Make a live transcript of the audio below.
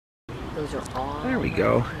Those are all. There we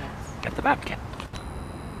go. Bobcats. Got the bobcat.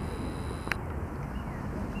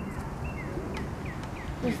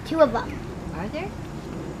 There's 2 of them. Are there?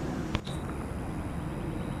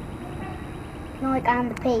 No, like on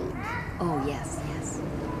the page. Oh, yes, yes.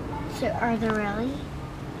 So are there really?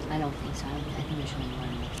 I don't think so. I think there's only one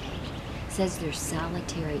in the cage. It says they're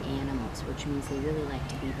solitary animals, which means they really like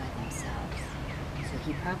to be by themselves. So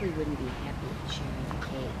he probably wouldn't be happy sharing the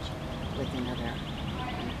cage with another.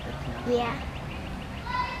 Yeah.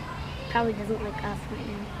 Probably doesn't like us right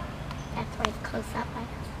now. That's why it's close up by us.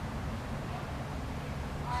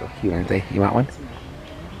 So cute, aren't they? You want one? Because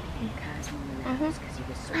he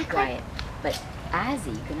was so quiet. But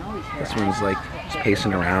Ozzy, you can always hear. This one's like just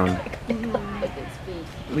pacing around. With his feet.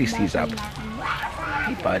 At least he's up.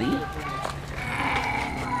 Hey, buddy.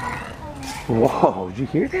 Whoa, did you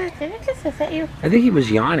hear that? Did it just hiss at you? I think he was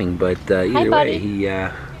yawning, but either buddy.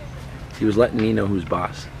 way, he was letting me know who's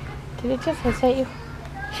boss. Did it just hiss at you?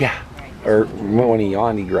 Yeah. Or when he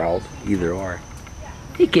yawned, he growled. Either or.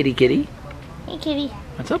 Hey, kitty, kitty. Hey, kitty.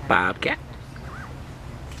 What's up, Bobcat?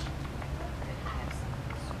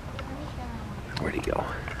 Where'd he go?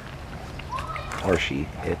 Or she,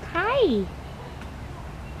 it. Hi.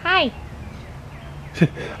 Hi.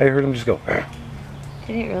 I heard him just go. Arr.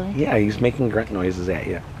 Did it really? Yeah, he's making grunt noises at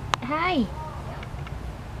you. Hi.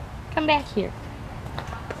 Come back here.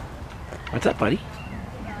 What's up, buddy?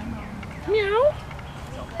 Meow.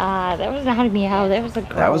 That was not a meow. That was a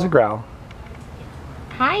growl. That was a growl.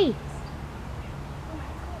 Hi.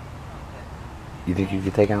 You think you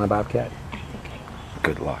could take on a bobcat? I think I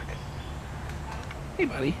Good luck. Hey,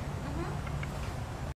 buddy.